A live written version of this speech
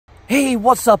Hey,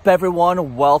 what's up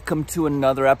everyone? Welcome to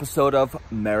another episode of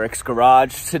Merricks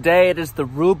Garage. Today it is the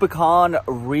Rubicon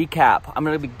Recap. I'm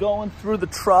going to be going through the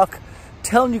truck,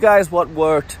 telling you guys what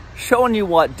worked, showing you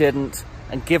what didn't,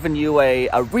 and giving you a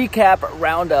recap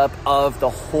roundup of the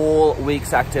whole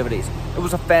week's activities. It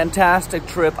was a fantastic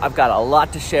trip. I've got a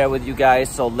lot to share with you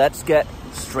guys, so let's get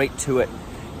straight to it.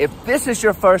 If this is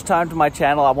your first time to my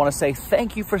channel, I want to say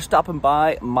thank you for stopping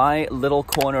by my little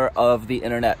corner of the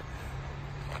internet.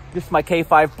 This is my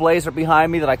K5 Blazer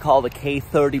behind me that I call the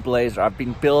K30 Blazer. I've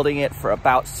been building it for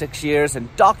about 6 years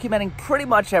and documenting pretty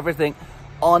much everything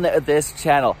on this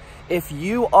channel. If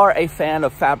you are a fan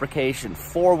of fabrication,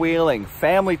 four-wheeling,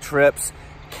 family trips,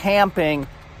 camping,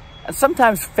 and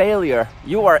sometimes failure,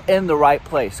 you are in the right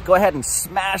place. Go ahead and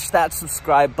smash that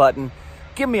subscribe button.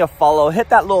 Give me a follow, hit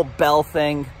that little bell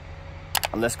thing,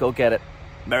 and let's go get it.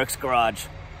 Merricks Garage.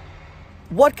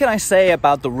 What can I say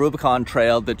about the Rubicon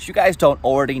Trail that you guys don't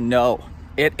already know?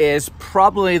 It is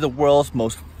probably the world's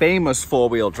most famous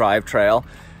four-wheel drive trail,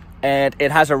 and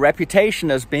it has a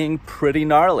reputation as being pretty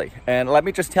gnarly. And let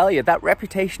me just tell you, that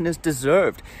reputation is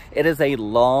deserved. It is a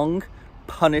long,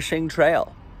 punishing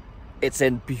trail. It's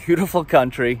in beautiful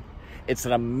country. It's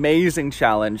an amazing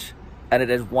challenge, and it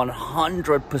is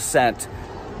 100%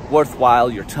 worthwhile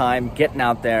your time getting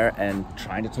out there and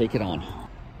trying to take it on.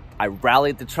 I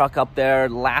rallied the truck up there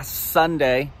last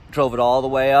Sunday, drove it all the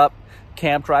way up,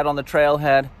 camped right on the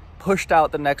trailhead, pushed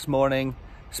out the next morning,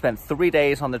 spent 3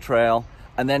 days on the trail,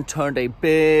 and then turned a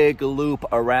big loop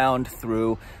around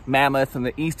through Mammoth and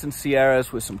the Eastern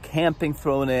Sierras with some camping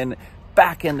thrown in,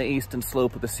 back in the eastern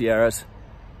slope of the Sierras.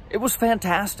 It was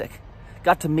fantastic.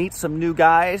 Got to meet some new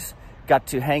guys, got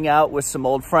to hang out with some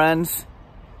old friends,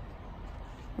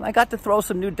 and I got to throw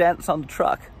some new dents on the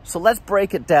truck. So let's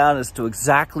break it down as to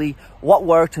exactly what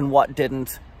worked and what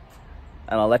didn't.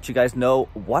 And I'll let you guys know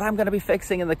what I'm going to be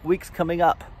fixing in the weeks coming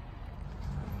up.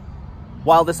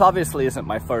 While this obviously isn't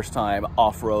my first time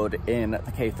off-road in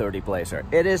the K30 Blazer,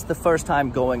 it is the first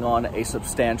time going on a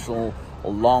substantial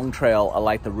long trail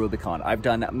like the Rubicon. I've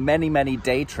done many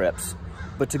day trips,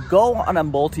 but to go on a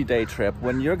multi-day trip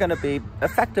when you're going to be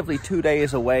effectively 2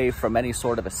 days away from any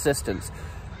sort of assistance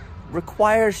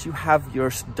requires you have your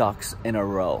ducks in a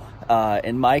row.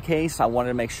 In my case, I wanted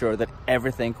to make sure that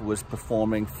everything was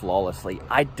performing flawlessly.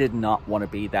 I did not want to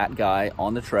be that guy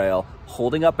on the trail,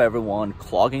 holding up everyone,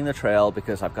 clogging the trail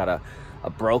because I've got a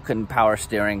broken power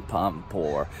steering pump,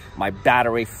 or my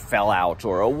battery fell out,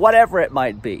 or whatever it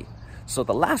might be. So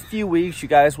the last few weeks, you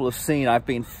guys will have seen, I've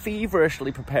been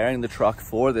feverishly preparing the truck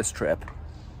for this trip,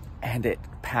 and it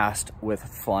passed with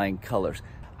flying colors.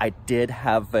 I did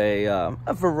have a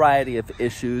variety of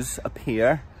issues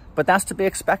appear, but that's to be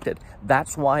expected.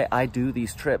 That's why I do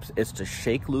these trips. It's to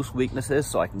shake loose weaknesses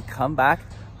so I can come back,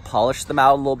 polish them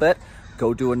out a little bit,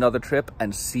 go do another trip,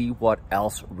 and see what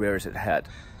else rears its head.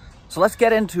 So let's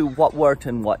get into what worked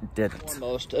and what didn't.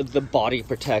 Most of the body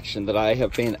protection that I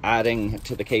have been adding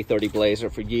to the K30 Blazer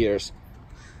for years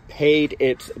paid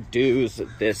its dues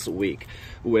this week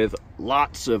with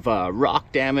lots of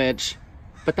rock damage.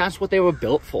 But that's what they were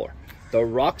built for. The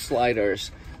rock sliders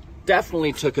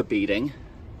definitely took a beating,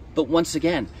 but once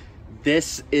again,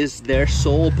 this is their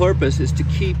sole purpose, is to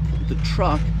keep the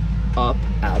truck up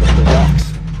out of the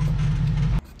rocks.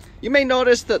 You may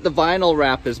notice that the vinyl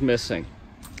wrap is missing.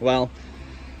 Well,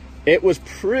 it was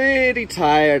pretty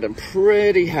tired and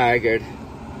pretty haggard,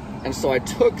 and so I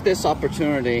took this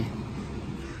opportunity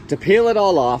to peel it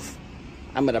all off.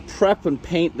 I'm gonna prep and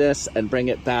paint this and bring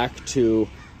it back to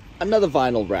another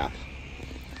vinyl wrap.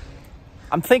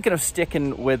 I'm thinking of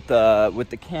sticking with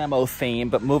the camo theme,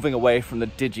 but moving away from the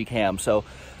digicam. So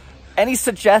any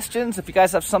suggestions? If you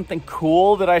guys have something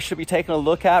cool that I should be taking a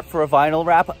look at for a vinyl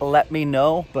wrap, let me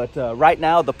know. But right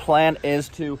now the plan is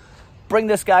to bring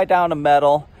this guy down to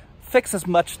metal, fix as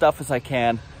much stuff as I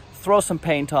can, throw some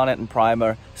paint on it and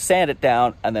primer, sand it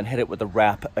down, and then hit it with a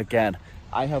wrap again.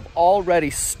 I have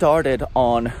already started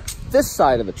on this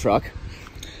side of the truck.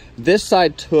 This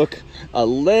side took a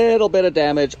little bit of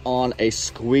damage on a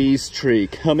squeeze tree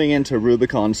coming into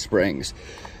Rubicon Springs.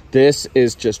 This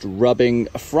is just rubbing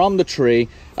from the tree.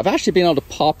 I've actually been able to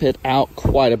pop it out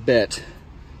quite a bit,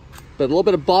 but a little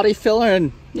bit of body filler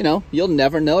and, you know, you'll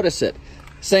never notice it.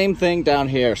 Same thing down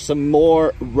here, some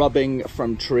more rubbing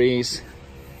from trees.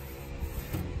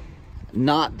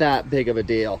 Not that big of a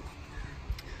deal.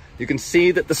 You can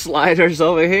see that the sliders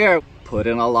over here put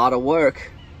in a lot of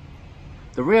work.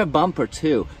 The rear bumper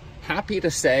too. Happy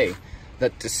to say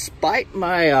that despite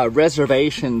my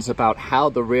reservations about how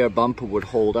the rear bumper would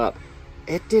hold up,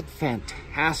 it did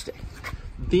fantastic.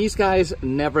 These guys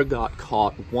never got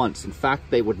caught once. In fact,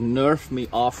 they would nerf me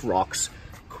off rocks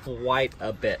quite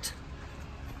a bit.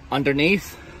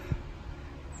 Underneath,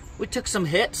 we took some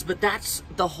hits, but that's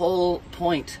the whole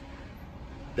point.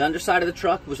 The underside of the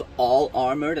truck was all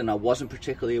armored, and I wasn't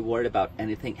particularly worried about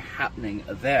anything happening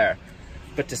there.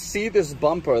 But to see this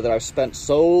bumper that I've spent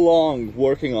so long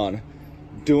working on,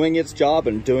 doing its job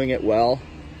and doing it well,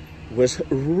 was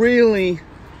really,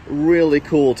 really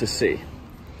cool to see.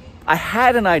 I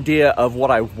had an idea of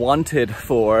what I wanted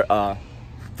for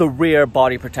the rear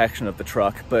body protection of the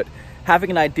truck, but having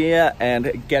an idea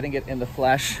and getting it in the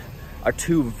flesh are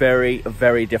two very,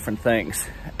 very different things.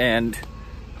 And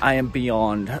I am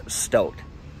beyond stoked.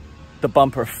 The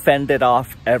bumper fended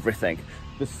off everything.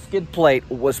 The skid plate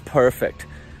was perfect.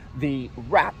 The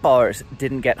wrap bars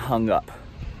didn't get hung up.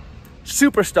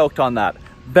 Super stoked on that.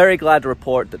 Very glad to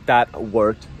report that that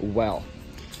worked well.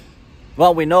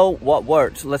 Well, we know what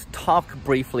worked. Let's talk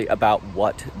briefly about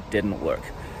what didn't work.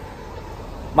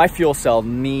 My fuel cell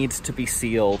needs to be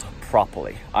sealed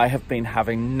properly. I have been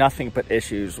having nothing but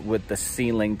issues with the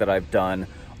sealing that I've done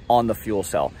on the fuel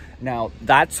cell. Now,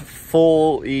 that's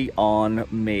fully on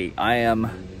me. I'm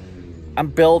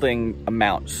building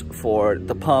amounts for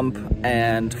the pump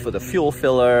and for the fuel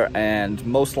filler, and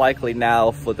most likely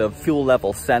now for the fuel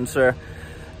level sensor.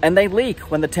 And they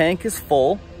leak. When the tank is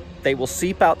full, they will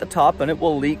seep out the top and it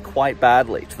will leak quite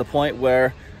badly, to the point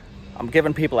where I'm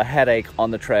giving people a headache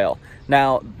on the trail.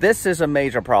 Now, this is a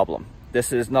major problem.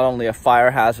 This is not only a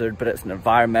fire hazard, but it's an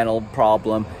environmental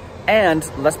problem. And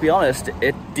let's be honest,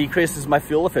 it decreases my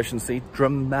fuel efficiency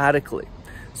dramatically.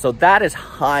 So that is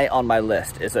high on my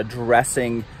list, is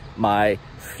addressing my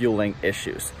fueling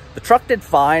issues. The truck did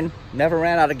fine, never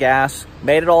ran out of gas,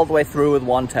 made it all the way through with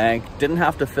one tank, didn't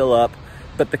have to fill up,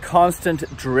 but the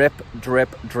constant drip,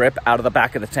 drip, drip out of the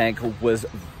back of the tank was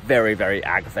very, very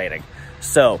aggravating.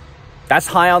 So that's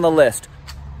high on the list.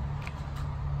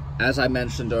 As I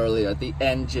mentioned earlier, the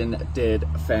engine did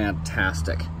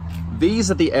fantastic.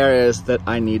 These are the areas that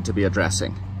I need to be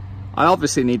addressing. I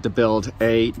obviously need to build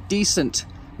a decent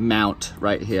mount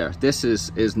right here. This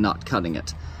is not cutting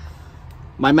it.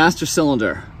 My master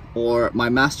cylinder, or my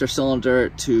master cylinder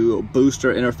to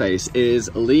booster interface, is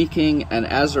leaking, and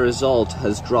as a result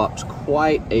has dropped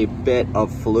quite a bit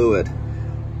of fluid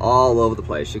all over the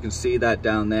place. You can see that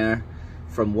down there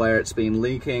from where it's been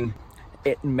leaking.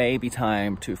 It may be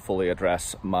time to fully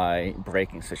address my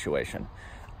braking situation.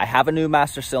 I have a new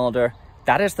master cylinder.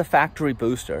 That is the factory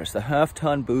booster. It's the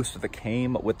half-ton booster that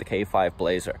came with the K5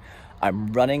 Blazer.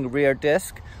 I'm running rear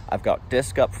disc. I've got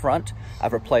disc up front.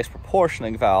 I've replaced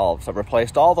proportioning valves. I've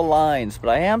replaced all the lines,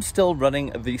 but I am still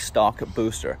running the stock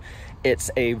booster. It's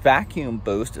a vacuum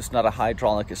boost. It's not a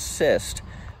hydraulic assist.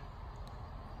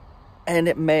 And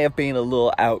it may have been a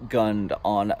little outgunned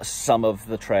on some of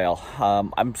the trail.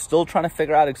 I'm still trying to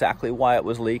figure out exactly why it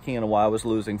was leaking and why I was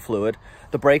losing fluid.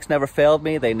 The brakes never failed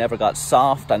me. They never got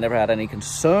soft. I never had any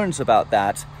concerns about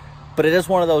that. But it is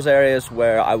one of those areas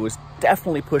where I was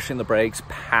definitely pushing the brakes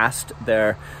past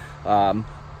their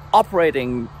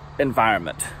operating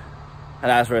environment.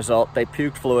 And as a result, they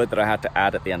puked fluid that I had to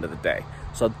add at the end of the day.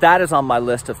 So that is on my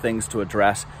list of things to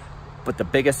address. But the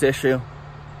biggest issue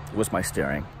was my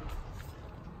steering.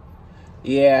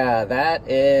 Yeah, that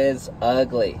is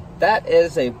ugly. That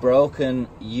is a broken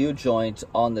U-joint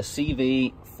on the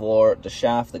CV for the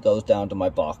shaft that goes down to my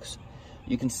box.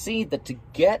 You can see that to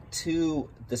get to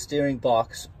the steering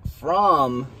box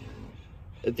from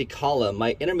the column,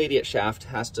 my intermediate shaft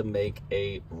has to make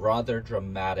a rather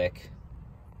dramatic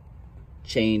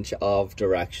change of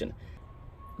direction.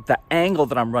 The angle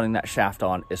that I'm running that shaft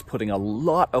on is putting a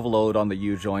lot of load on the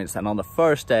U-joints, and on the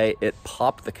first day it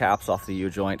popped the caps off the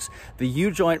U-joints. The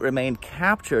U-joint remained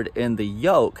captured in the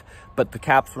yoke, but the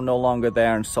caps were no longer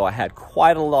there, and so I had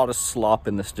quite a lot of slop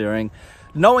in the steering.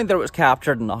 Knowing that it was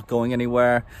captured and not going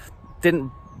anywhere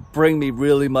didn't bring me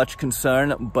really much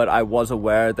concern, but I was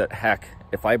aware that, heck,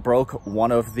 if I broke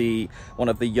one of the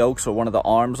yokes or one of the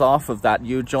arms off of that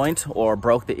U-joint, or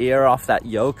broke the ear off that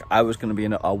yoke, I was going to be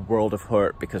in a world of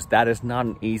hurt, because that is not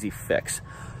an easy fix.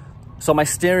 So my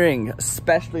steering,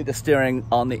 especially the steering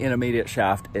on the intermediate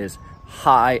shaft, is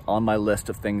high on my list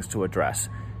of things to address.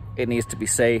 It needs to be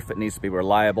safe, it needs to be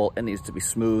reliable, it needs to be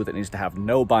smooth, it needs to have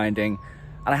no binding,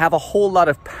 and I have a whole lot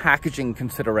of packaging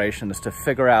considerations to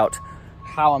figure out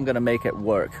how I'm going to make it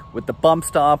work. With the bump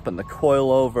stop and the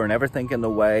coilover and everything in the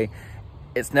way,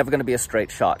 it's never going to be a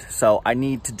straight shot. So I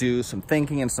need to do some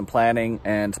thinking and some planning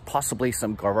and possibly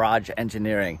some garage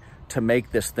engineering to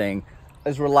make this thing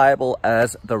as reliable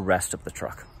as the rest of the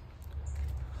truck.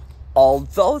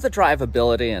 Although the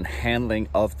drivability and handling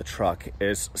of the truck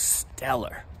is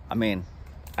stellar, I mean,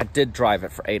 I did drive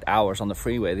it for 8 hours on the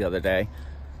freeway the other day,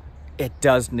 it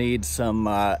does need some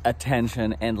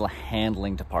attention in the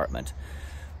handling department.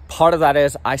 Part of that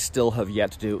is I still have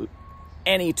yet to do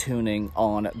any tuning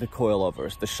on the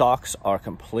coilovers. The shocks are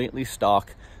completely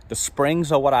stock. The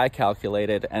springs are what I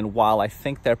calculated, and while I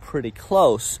think they're pretty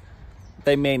close,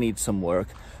 they may need some work,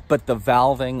 but the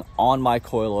valving on my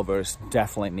coilovers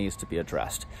definitely needs to be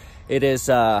addressed.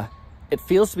 It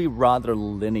feels to be rather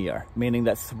linear, meaning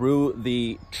that through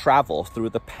the travel, through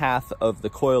the path of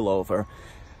the coilover,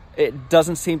 it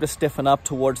doesn't seem to stiffen up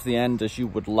towards the end as you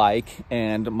would like,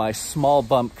 and my small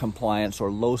bump compliance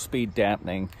or low speed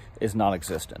dampening is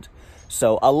non-existent.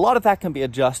 So a lot of that can be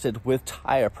adjusted with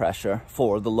tire pressure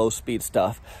for the low speed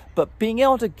stuff, but being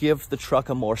able to give the truck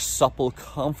a more supple,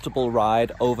 comfortable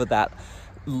ride over that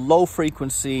low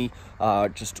frequency,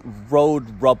 just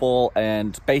road rubble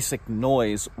and basic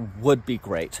noise would be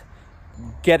great.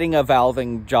 Getting a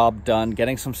valving job done,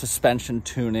 getting some suspension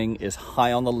tuning is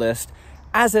high on the list,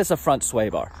 as is a front sway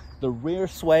bar. The rear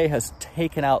sway has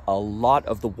taken out a lot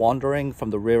of the wandering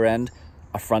from the rear end.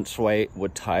 A front sway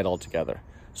would tie it all together.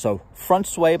 So front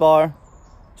sway bar,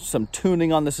 some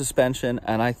tuning on the suspension,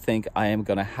 and I think I am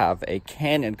gonna have a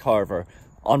canyon carver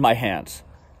on my hands.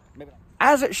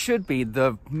 As it should be,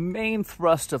 the main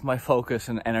thrust of my focus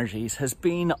and energies has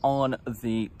been on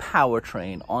the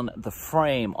powertrain, on the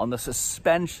frame, on the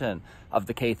suspension of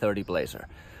the K30 Blazer.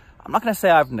 I'm not gonna say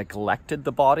I've neglected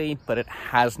the body, but it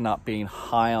has not been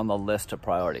high on the list of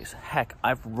priorities. Heck,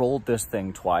 I've rolled this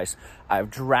thing twice.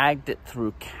 I've dragged it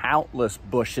through countless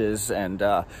bushes and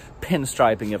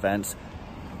pinstriping events.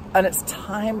 And it's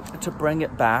time to bring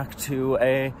it back to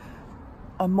a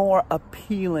more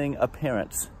appealing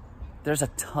appearance. There's a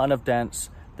ton of dents,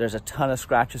 there's a ton of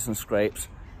scratches and scrapes,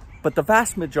 but the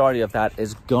vast majority of that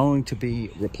is going to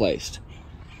be replaced.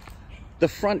 The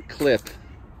front clip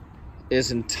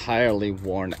is entirely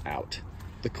worn out.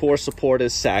 The core support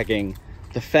is sagging.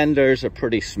 The fenders are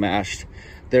pretty smashed.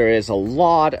 There is a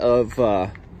lot of,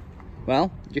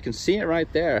 well, you can see it right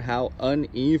there, how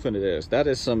uneven it is. That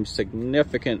is some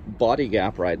significant body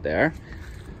gap right there.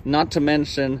 Not to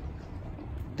mention,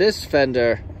 this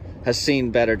fender has seen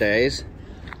better days.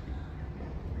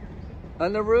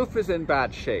 And the roof is in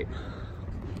bad shape.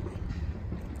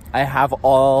 I have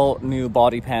all new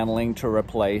body paneling to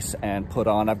replace and put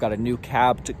on. I've got a new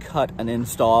cab to cut and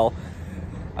install.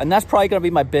 And that's probably gonna be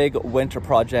my big winter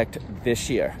project this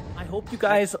year. I hope you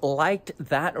guys liked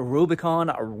that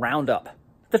Rubicon roundup.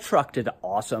 The truck did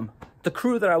awesome. The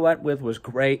crew that I went with was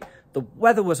great. The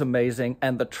weather was amazing,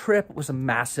 and the trip was a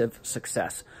massive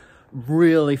success.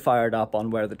 Really fired up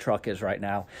on where the truck is right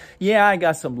now. Yeah, I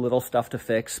got some little stuff to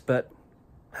fix, but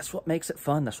that's what makes it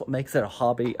fun. That's what makes it a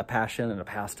hobby, a passion, and a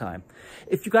pastime.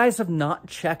 If you guys have not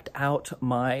checked out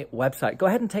my website, go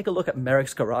ahead and take a look at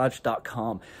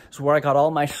merricksgarage.com. It's where I got all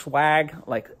my swag,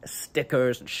 like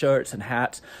stickers and shirts and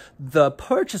hats, the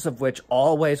purchase of which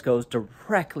always goes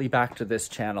directly back to this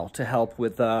channel to help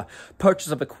with the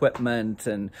purchase of equipment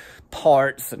and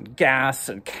parts and gas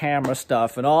and camera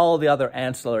stuff and all the other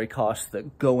ancillary costs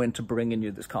that go into bringing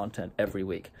you this content every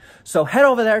week. So head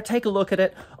over there, take a look at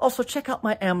it. Also, check out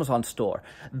my Amazon store.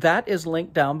 That is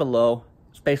linked down below.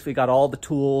 It's basically got all the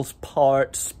tools,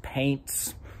 parts,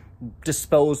 paints,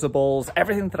 disposables,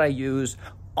 everything that I use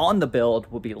on the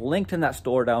build will be linked in that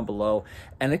store down below,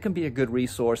 and it can be a good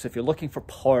resource if you're looking for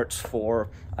parts for,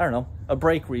 I don't know, a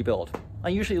brake rebuild. I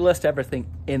usually list everything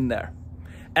in there.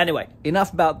 Anyway,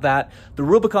 enough about that. The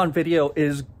Rubicon video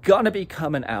is gonna be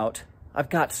coming out. I've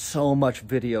got so much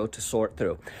video to sort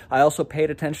through. I also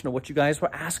paid attention to what you guys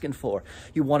were asking for.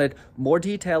 You wanted more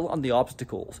detail on the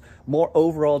obstacles, more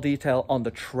overall detail on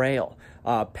the trail,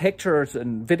 pictures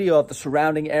and video of the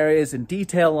surrounding areas and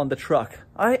detail on the truck.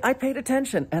 I paid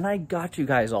attention and I got you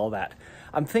guys all that.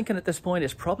 I'm thinking at this point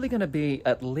it's probably gonna be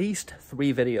at least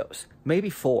 3 videos, maybe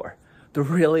 4. There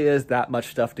really is that much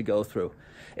stuff to go through.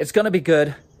 It's gonna be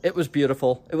good. It was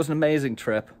beautiful. It was an amazing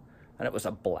trip and it was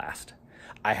a blast.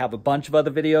 I have a bunch of other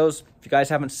videos. If you guys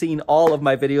haven't seen all of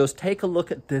my videos, take a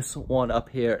look at this one up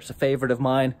here. It's a favorite of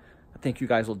mine. I think you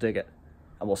guys will dig it.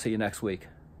 And we'll see you next week.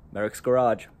 Merricks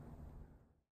Garage.